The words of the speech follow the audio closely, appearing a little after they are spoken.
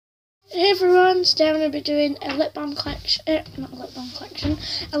Hey everyone, today I'm going to be doing a lip balm collection, a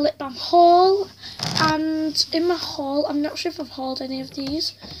lip balm haul. And in my haul, I'm not sure if I've hauled any of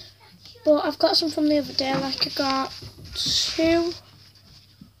these, but I've got some from the other day. Like I got two,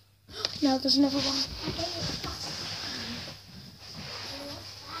 no there's another one.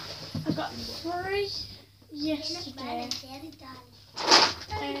 I got three yesterday.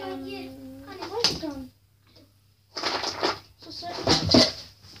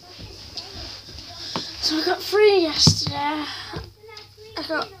 So I got three yesterday, I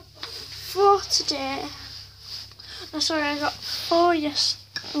got four today, no sorry, I got four so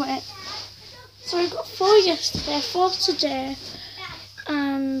I got four yesterday, four today,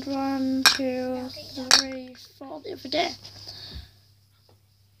 and 1, 2, 3, 4 the other day.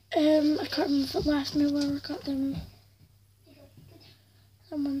 I can't remember if it left me where I got them.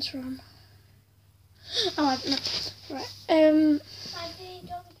 Someone's from. Oh, I don't know. Right.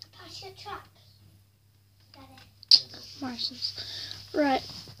 Morrison's. Right.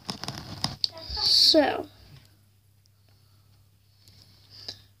 So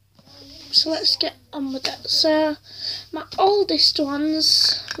let's get on with it. So my oldest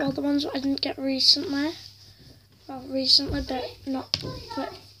ones, well the ones that I didn't get recently, but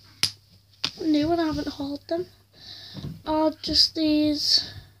new and I haven't hauled them, are just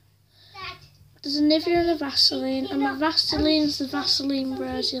these. There's a Nivea and a Vaseline, and my Vaseline's the Vaseline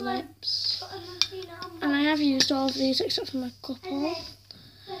Rosy Lips. And I have used all of these except for my couple.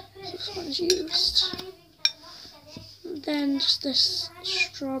 So this one's used. And then just this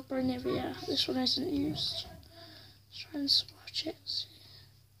strawberry Nivea. This one isn't used. Let's try and swatch it. See.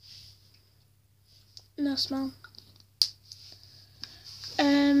 No smell.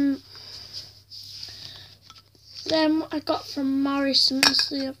 Then what I got from Morrison's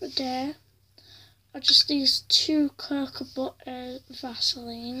the other day are just these two cocoa butter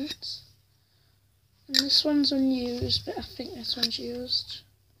Vaselines. And this one's unused, but I think this one's used.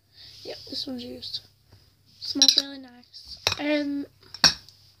 Yep, this one's used. Smells really nice. Then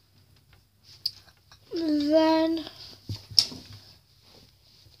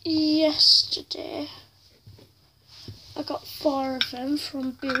yesterday I got 4 of them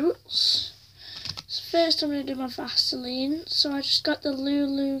from Boots. So first I'm going to do my Vaseline. So I just got the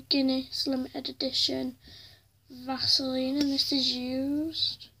Lulu Guinness limited edition Vaseline, and this is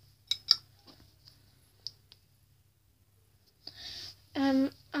used.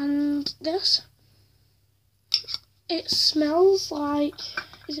 And this, it smells like,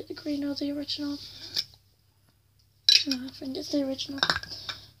 is it the green or the original? No, I think it's the original.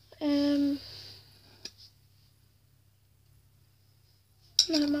 No,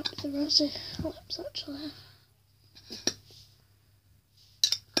 it might be the rosy lips actually.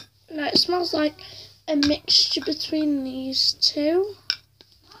 No, it smells like a mixture between these two,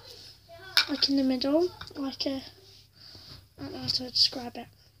 like in the middle, like a, I don't know how to describe it.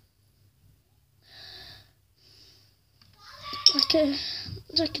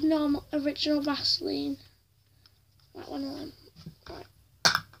 Like a normal original Vaseline, like one of them. Right.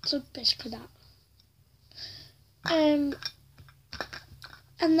 So basically that.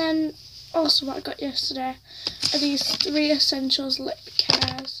 And then also what I got yesterday are these 3 Essentials lip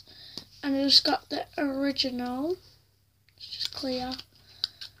cares, and I just got the original. It's just clear.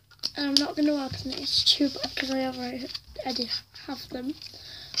 And I'm not going to open it, it's too bad because I already have them.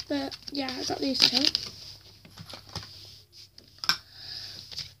 But yeah, I got these 2.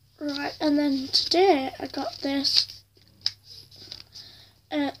 Right, and then today I got this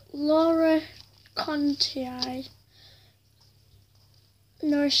Laura Conti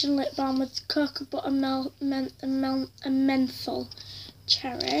Nourishing Lip Balm with cocoa butter and menthol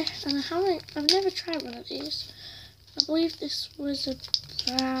cherry. And I've never tried one of these. I believe this was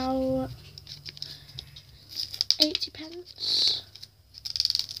about 80p.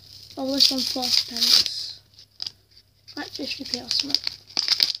 Oh, this one's 40p. Like 50p or something.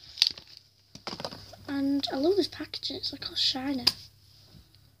 And I love this packaging, it's like all shiny.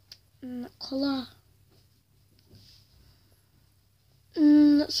 And that colour.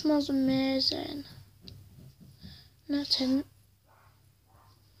 That smells amazing. No tint.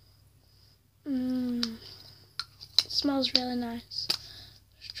 It smells really nice.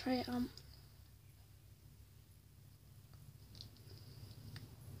 Let's try it on.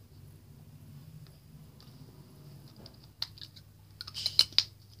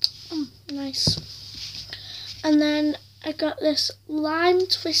 Nice. And then I got this Lime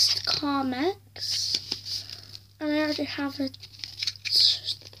Twist Carmex, and I already have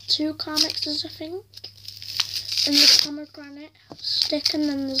 2 Carmexes I think, and the pomegranate stick, and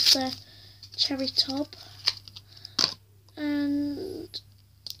then there's the cherry tub. And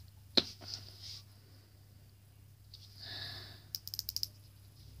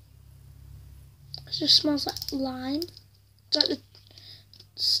just smells like lime.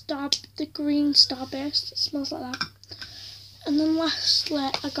 It's like the green starburst. It smells like that. And then lastly,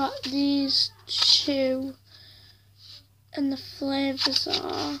 I got these two, and the flavours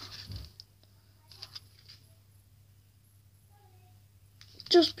are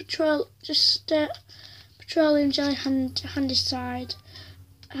just petroleum jelly handy size,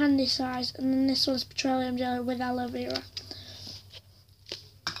 and then this one's petroleum jelly with aloe vera.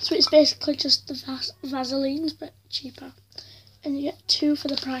 So it's basically just the Vaselines, but cheaper, and you get 2 for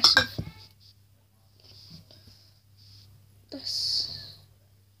the price of this.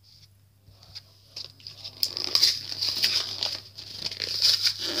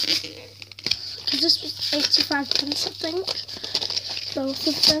 Because this was 85p, I think, both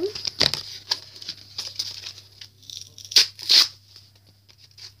of them.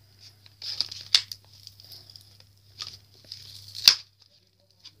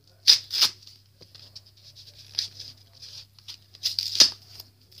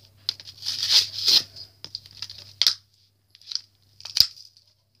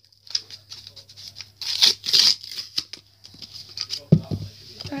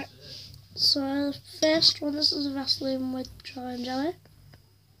 So the first one, this is a Vaseline with petroleum jelly.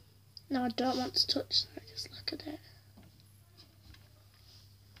 Now I don't want to touch that, just look at it.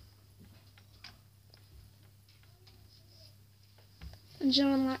 And you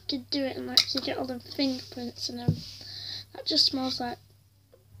know, when like you do it and like you get all the fingerprints in them, that just smells like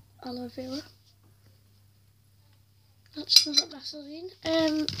aloe vera. That just smells like Vaseline.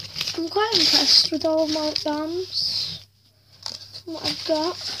 I'm quite impressed with all my lip balms from what I've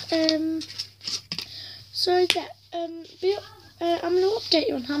got. So yeah, I'm going to update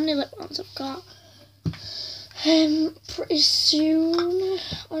you on how many lip balms I've got pretty soon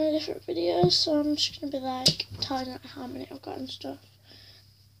on a different video. So I'm just going to be like telling you how many I've got and stuff.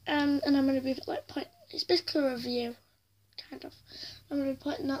 And I'm going to be like it's basically a review, kind of. I'm going to be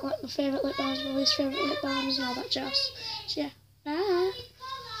pointing out like my favourite lip balms, my least favourite lip balms and all that jazz. So yeah, bye!